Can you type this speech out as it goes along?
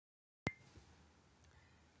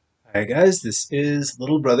Hi guys, this is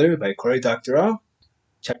Little Brother by Cory Doctorow,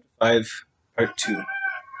 Chapter 5, Part 2.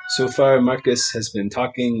 So far, Marcus has been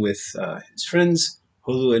talking with his friends,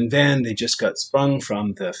 Hulu and Van. They just got sprung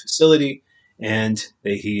from the facility, and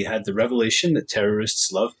he had the revelation that terrorists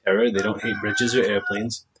love terror. They don't hate bridges or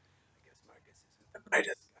airplanes. I guess Marcus isn't the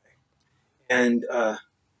brightest guy. And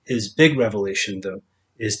his big revelation, though,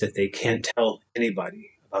 is that they can't tell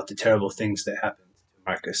anybody about the terrible things that happened to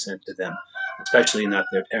Marcus and to them, especially not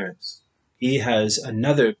their parents. He has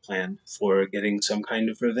another plan for getting some kind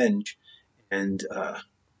of revenge, and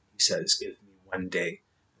he says, "Give me 1 day,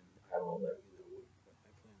 and I will let you know what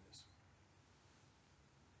my plan is."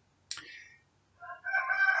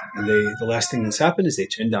 And the last thing that's happened is they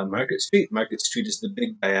turned down Market Street. Market Street is the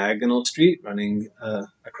big diagonal street running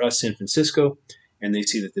across San Francisco, and they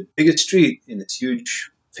see that the biggest street in this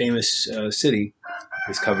huge, famous city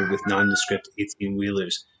is covered with nondescript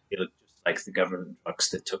 18-wheelers. They look just like the government trucks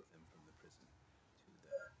that took them from the prison to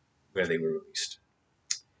where they were released.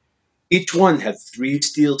 Each one had 3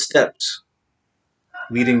 steel steps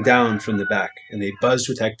leading down from the back, and they buzzed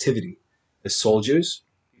with activity as soldiers,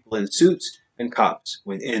 people in suits, and cops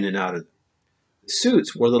went in and out of them. The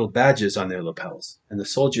suits wore little badges on their lapels, and the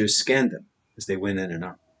soldiers scanned them as they went in and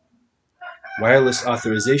out. Wireless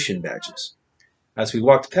authorization badges. As we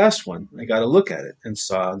walked past one, I got a look at it and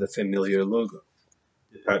saw the familiar logo,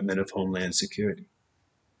 Department of Homeland Security.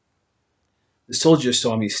 The soldier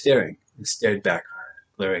saw me staring and stared back hard,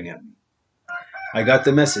 glaring at me. I got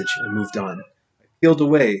the message and moved on. I peeled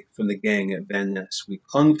away from the gang at Van Ness. We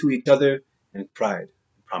clung to each other and cried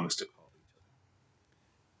and promised to call each other.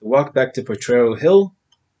 The walk back to Potrero Hill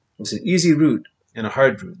was an easy route and a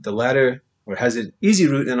hard route. The latter, or has an easy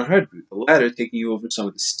route and a hard route. The latter taking you over some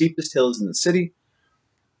of the steepest hills in the city,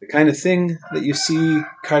 the kind of thing that you see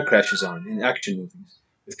car crashes on in action movies,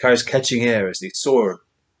 with cars catching air as they soar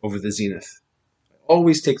over the zenith. I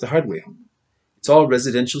always take the hard way home. It's all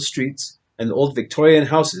residential streets, and the old Victorian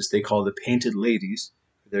houses they call the Painted Ladies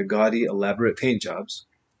for their gaudy, elaborate paint jobs,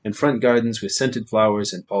 and front gardens with scented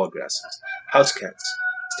flowers and tall grasses. House cats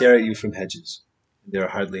stare at you from hedges, and there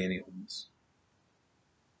are hardly any homes.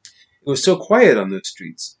 It was so quiet on those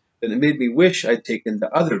streets that it made me wish I'd taken the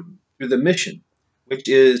other route through the Mission, which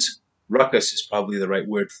is, ruckus is probably the right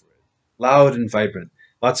word for it. Loud and vibrant.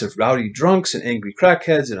 Lots of rowdy drunks and angry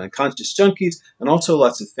crackheads and unconscious junkies, and also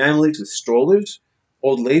lots of families with strollers,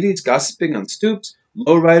 old ladies gossiping on stoops,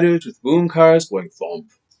 lowriders with boom cars going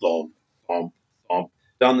thump, thump, thump, thump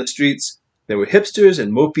down the streets. There were hipsters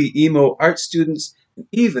and mopey emo art students, and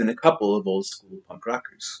even a couple of old school punk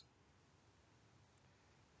rockers.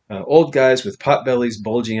 Old guys with pot bellies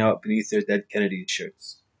bulging out beneath their Dead Kennedy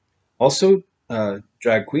shirts. Also,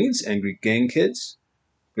 drag queens, angry gang kids,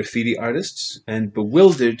 graffiti artists, and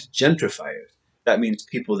bewildered gentrifiers. That means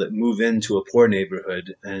people that move into a poor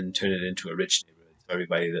neighborhood and turn it into a rich neighborhood. So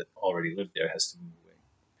everybody that already lived there has to move away,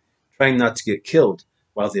 trying not to get killed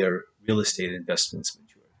while their real estate investments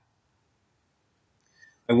mature.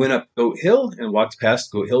 I went up Goat Hill and walked past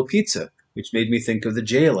Goat Hill Pizza, which made me think of the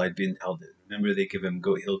jail I'd been held in. Remember they give him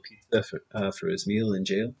Goat Hill Pizza for his meal in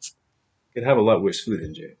jail? Could have a lot worse food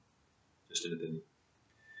in jail. Just didn't.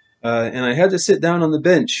 And I had to sit down on the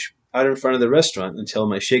bench out in front of the restaurant until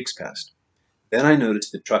my shakes passed. Then I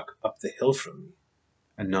noticed the truck up the hill from me,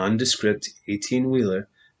 a nondescript 18-wheeler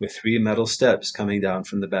with 3 metal steps coming down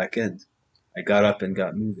from the back end. I got up and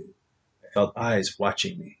got moving. I felt eyes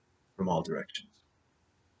watching me from all directions.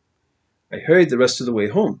 I hurried the rest of the way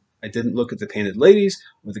home. I didn't look at the painted ladies,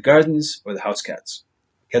 or the gardens, or the house cats.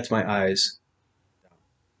 I kept my eyes down.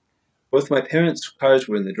 Both my parents' cars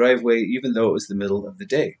were in the driveway, even though it was the middle of the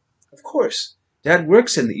day. Of course. Dad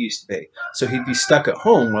works in the East Bay, so he'd be stuck at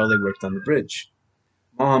home while they worked on the bridge.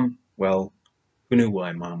 Mom, well, who knew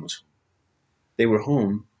why Mom was home? They were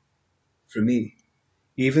home for me.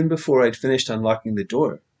 Even before I'd finished unlocking the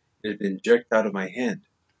door, it had been jerked out of my hand,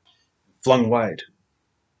 flung wide.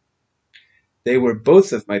 They were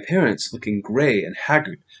both of my parents, looking gray and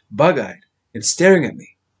haggard, bug-eyed, and staring at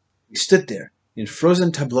me. We stood there in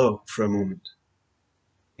frozen tableau for a moment,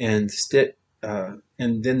 and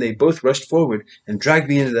then they both rushed forward and dragged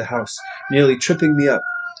me into the house, nearly tripping me up.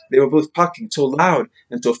 They were both talking so loud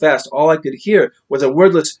and so fast, all I could hear was a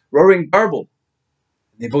wordless, roaring garble.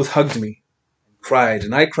 They both hugged me and cried,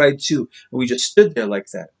 and I cried too, and we just stood there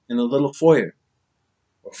like that in a little foyer,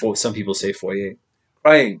 or some people say foyer,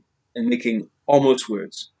 crying and making almost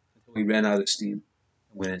words until we ran out of steam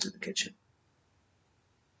and went into the kitchen.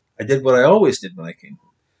 I did what I always did when I came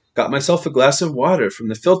home. Got myself a glass of water from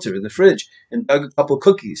the filter in the fridge and dug a couple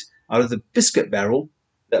cookies out of the biscuit barrel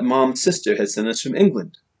that Mom's sister had sent us from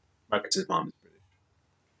England. Marcus's mom is British.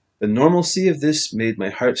 The normalcy of this made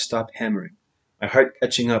my heart stop hammering, my heart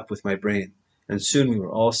catching up with my brain, and soon we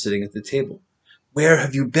were all sitting at the table. "Where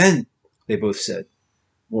have you been?" they both said,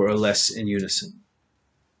 more or less in unison.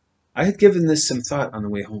 I had given this some thought on the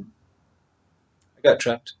way home. "I got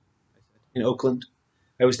trapped," I said, "in Oakland.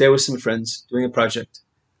 I was there with some friends, doing a project.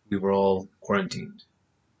 We were all quarantined."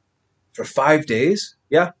 "For 5 days?"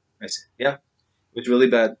 "Yeah," I said. "Yeah, it was really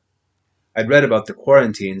bad." I'd read about the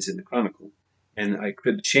quarantines in the Chronicle, and I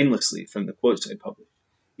cribbed shamelessly from the quotes I published.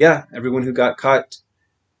 "Yeah, everyone who got caught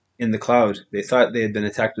in the cloud, they thought they had been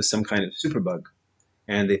attacked with some kind of superbug,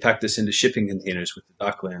 and they packed us into shipping containers with the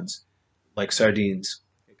docklands, like sardines.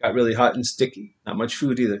 It got really hot and sticky. Not much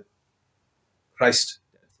food either." "Christ,"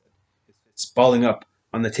 Dad said, his fists balling up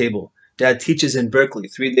on the table. "Dad teaches in Berkeley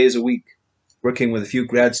 3 days a week, working with a few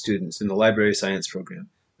grad students in the library science program.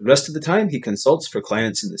 The rest of the time, he consults for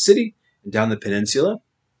clients in the city and down the peninsula.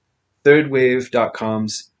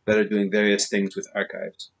 Thirdwave.com's better doing various things with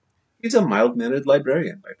archives. He's a mild-mannered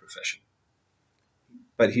librarian by profession,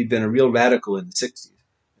 but he'd been a real radical in the 60s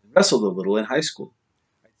and wrestled a little in high school.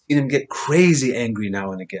 I'd seen him get crazy angry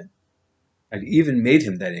now and again. I'd even made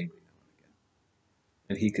him that angry now and again.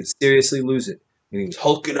 And he could seriously lose it when he was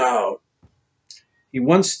hulking out. He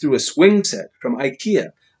once threw a swing set from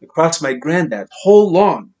IKEA across my granddad's whole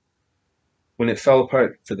lawn when it fell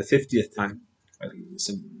apart for the 50th time.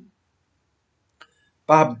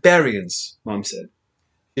 "Barbarians," Mom said.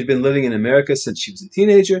 She'd been living in America since she was a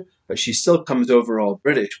teenager, but she still comes over all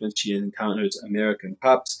British when she encounters American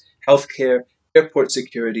cops, healthcare, airport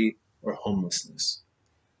security, or homelessness.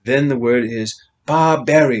 Then the word is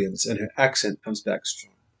barbarians, and her accent comes back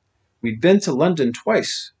strong. We'd been to London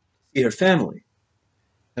twice to see her family,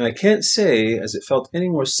 and I can't say as it felt any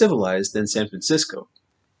more civilized than San Francisco,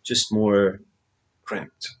 just more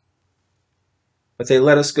cramped. But they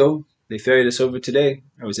let us go. They ferried us over today.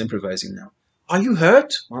 I was improvising now. "Are you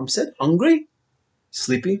hurt?" Mom said. "Hungry?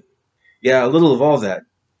 Sleepy?" "Yeah, a little of all that.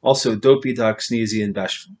 Also dopey, dark, sneezy, and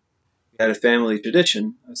bashful. We had a family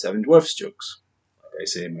tradition of Seven Dwarfs jokes." Like I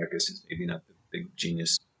say, Marcus is maybe not the big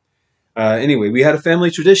genius. Anyway, we had a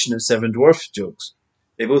family tradition of Seven Dwarfs jokes.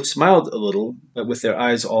 They both smiled a little, but with their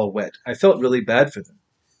eyes all wet. I felt really bad for them.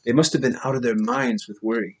 They must have been out of their minds with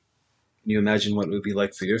worry. Can you imagine what it would be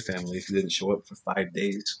like for your family if you didn't show up for 5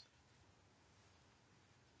 days?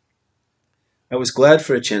 I was glad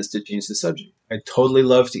for a chance to change the subject. I totally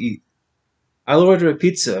love to eat. "I'll order a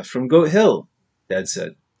pizza from Goat Hill," Dad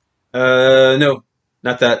said. No,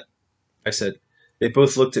 not that," I said. They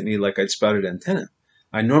both looked at me like I'd sprouted antenna.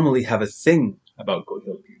 I normally have a thing about Goat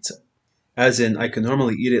Hill pizza. As in, I can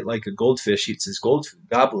normally eat it like a goldfish eats his gold food,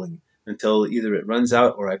 gobbling until either it runs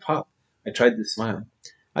out or I pop. I tried to smile.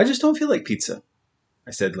 "I just don't feel like pizza,"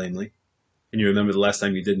 I said lamely. "Can you remember the last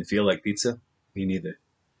time you didn't feel like pizza?" "Me neither."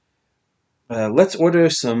 "Let's order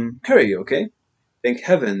some curry, okay? Thank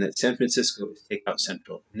heaven that San Francisco is takeout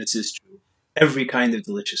central, and this is true. Every kind of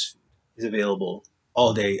delicious food is available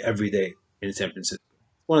all day, every day in San Francisco.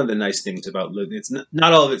 One of the nice things about living, it's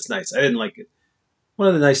not all of it's nice. I didn't like it. One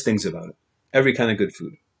of the nice things about it. Every kind of good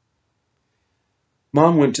food."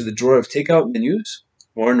 Mom went to the drawer of takeout menus,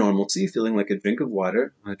 more normalcy, feeling like a drink of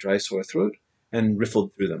water on a dry sore throat, and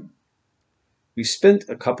riffled through them. We spent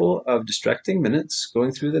a couple of distracting minutes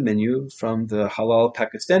going through the menu from the halal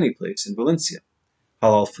Pakistani place in Valencia.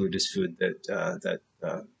 Halal food is food that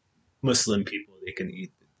Muslim people they can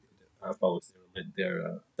eat that follows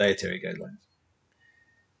their dietary guidelines.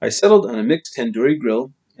 I settled on a mixed tandoori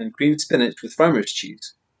grill and creamed spinach with farmer's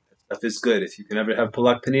cheese. That stuff is good. If you can ever have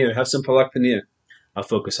palak paneer, have some palak paneer. I'll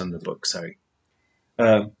focus on the book, sorry.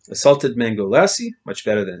 A salted mango lassi, much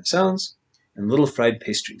better than it sounds, and little fried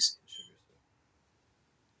pastries.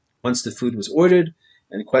 Once the food was ordered,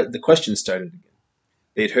 and the questions started again.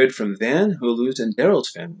 They'd heard from Van, Hulu's, and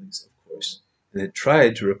Daryl's families, of course, and had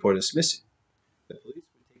tried to report us missing. The police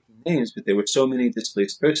were taking names, but there were so many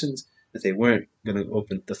displaced persons that they weren't going to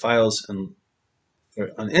open the files on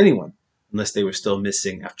anyone unless they were still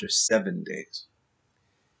missing after 7 days.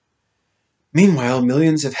 Meanwhile,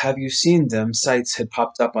 millions of have you seen them sites had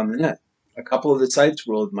popped up on the net. A couple of the sites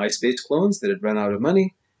were old MySpace clones that had run out of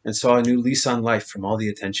money and saw a new lease on life from all the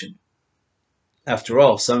attention. After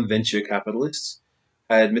all, some venture capitalists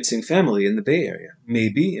had missing family in the Bay Area.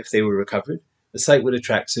 Maybe, if they were recovered, the site would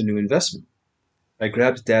attract some new investment. I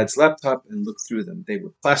grabbed Dad's laptop and looked through them. They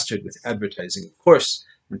were plastered with advertising, of course,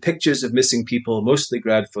 and pictures of missing people, mostly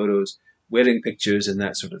grad photos, wedding pictures, and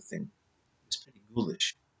that sort of thing. It was pretty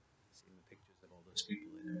ghoulish, seeing the pictures of all those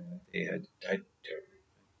people in there. They had died terribly.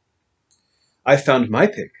 I found my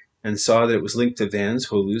pic and saw that it was linked to Van's,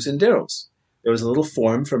 Holu's, and Daryl's. There was a little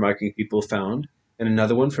form for marking people found, and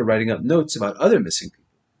another one for writing up notes about other missing people.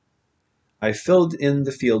 I filled in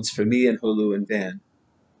the fields for me and Hulu and Van,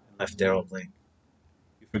 and left Daryl blank.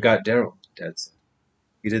 You forgot Daryl, Dad said.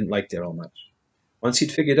 He didn't like Daryl much. Once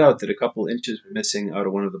he'd figured out that a couple inches were missing out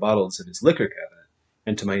of one of the bottles of his liquor cabinet,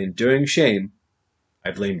 and to my enduring shame,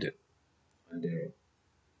 I blamed it on Daryl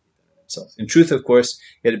himself. In truth, of course,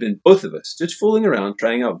 it had been both of us, just fooling around,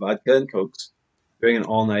 trying out vodka and cokes during an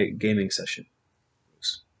all-night gaming session.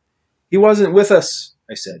 He wasn't with us,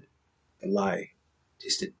 I said. The lie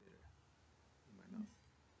tasted bitter in my mouth.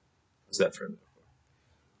 How's that for a metaphor?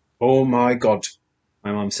 Oh my God,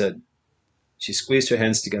 my mom said. She squeezed her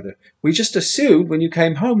hands together. We just assumed when you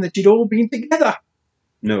came home that you'd all been together.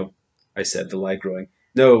 No, I said, the lie growing.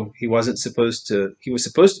 No, he wasn't supposed to. He was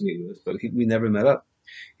supposed to meet with us, but we never met up.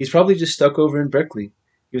 He's probably just stuck over in Berkeley.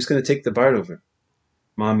 He was going to take the BART over.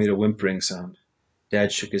 Mom made a whimpering sound.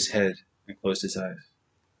 Dad shook his head and closed his eyes.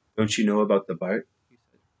 Don't you know about the BART? He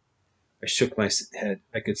said. I shook my head.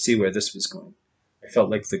 I could see where this was going. I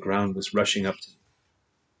felt like the ground was rushing up to me.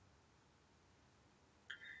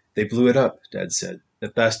 They blew it up, Dad said. The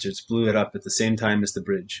bastards blew it up at the same time as the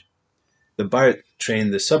bridge. The BART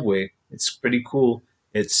train, the subway, it's pretty cool.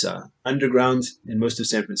 It's underground in most of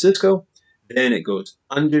San Francisco. Then it goes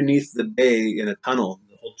underneath the bay in a tunnel.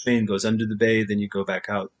 The whole train goes under the bay, then you go back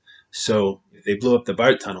out. So if they blew up the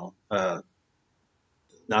BART tunnel,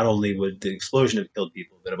 not only would the explosion have killed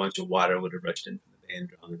people, but a bunch of water would have rushed into the bay and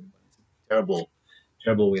drowned everybody. It's a terrible,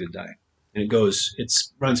 terrible way to die. And it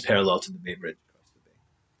runs parallel to the Bay Bridge across the bay.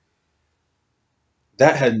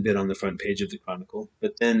 That hadn't been on the front page of the Chronicle,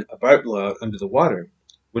 but then a BART blowout under the water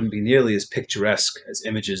wouldn't be nearly as picturesque as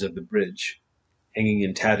images of the bridge, hanging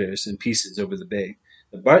in tatters and pieces over the bay.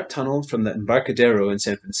 The BART tunnel from the Embarcadero in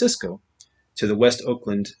San Francisco to the West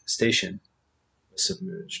Oakland station was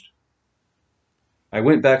submerged. I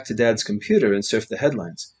went back to Dad's computer and surfed the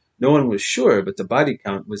headlines. No one was sure, but the body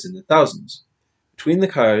count was in the thousands. Between the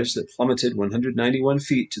cars that plummeted 191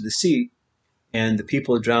 feet to the sea and the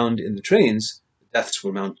people drowned in the trains, the deaths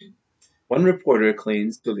were mounting. One reporter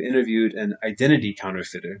claims to have interviewed an identity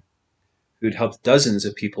counterfeiter who'd helped dozens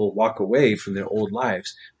of people walk away from their old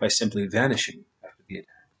lives by simply vanishing after the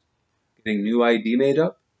attack, getting new ID made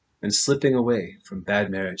up, and slipping away from bad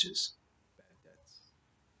marriages, bad debts,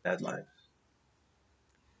 bad lives.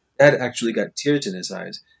 Dad actually got tears in his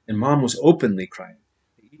eyes, and Mom was openly crying.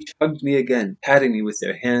 They each hugged me again, patting me with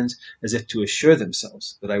their hands as if to assure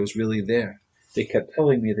themselves that I was really there. They kept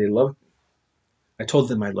telling me they loved me. I told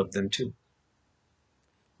them I loved them too.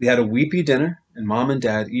 We had a weepy dinner, and Mom and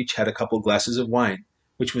Dad each had a couple glasses of wine,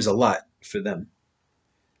 which was a lot for them.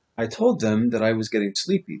 I told them that I was getting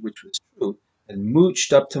sleepy, which was true, and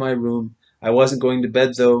mooched up to my room. I wasn't going to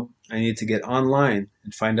bed, though. I needed to get online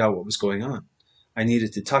and find out what was going on. I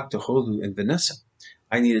needed to talk to Holu and Vanessa.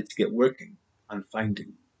 I needed to get working on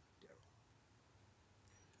finding Daryl.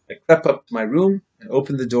 I crept up to my room and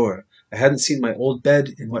opened the door. I hadn't seen my old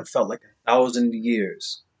bed in what felt like 1,000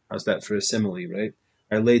 years. How's that for a simile, right?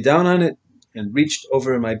 I lay down on it and reached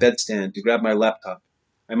over my bedstand to grab my laptop.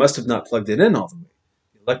 I must have not plugged it in all the way.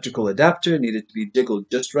 The electrical adapter needed to be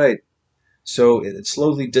jiggled just right, so it had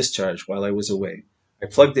slowly discharged while I was away. I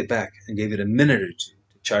plugged it back and gave it a minute or two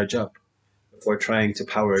to charge up before trying to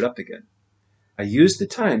power it up again. I used the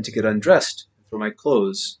time to get undressed and throw my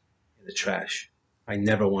clothes in the trash. I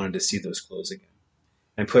never wanted to see those clothes again.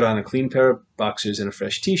 And put on a clean pair of boxers and a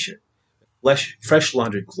fresh t-shirt. Fresh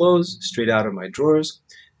laundered clothes straight out of my drawers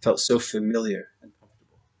felt so familiar and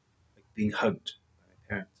comfortable, like being hugged by my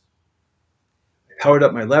parents. I powered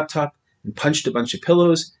up my laptop and punched a bunch of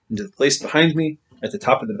pillows into the place behind me at the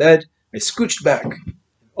top of the bed. I scooched back,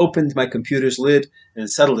 opened my computer's lid, and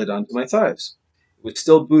settled it onto my thighs. It was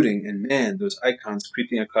still booting, and man, those icons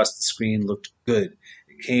creeping across the screen looked good.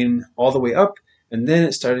 It came all the way up, and then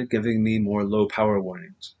it started giving me more low power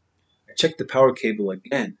warnings. I checked the power cable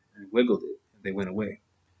again and wiggled it, and they went away.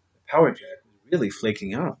 The power jack was really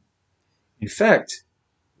flaking out. In fact,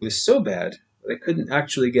 it was so bad that I couldn't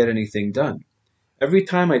actually get anything done. Every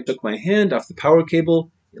time I took my hand off the power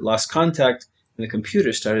cable, it lost contact, and the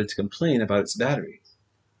computer started to complain about its battery.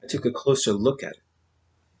 I took a closer look at it.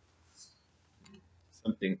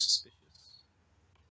 Something suspicious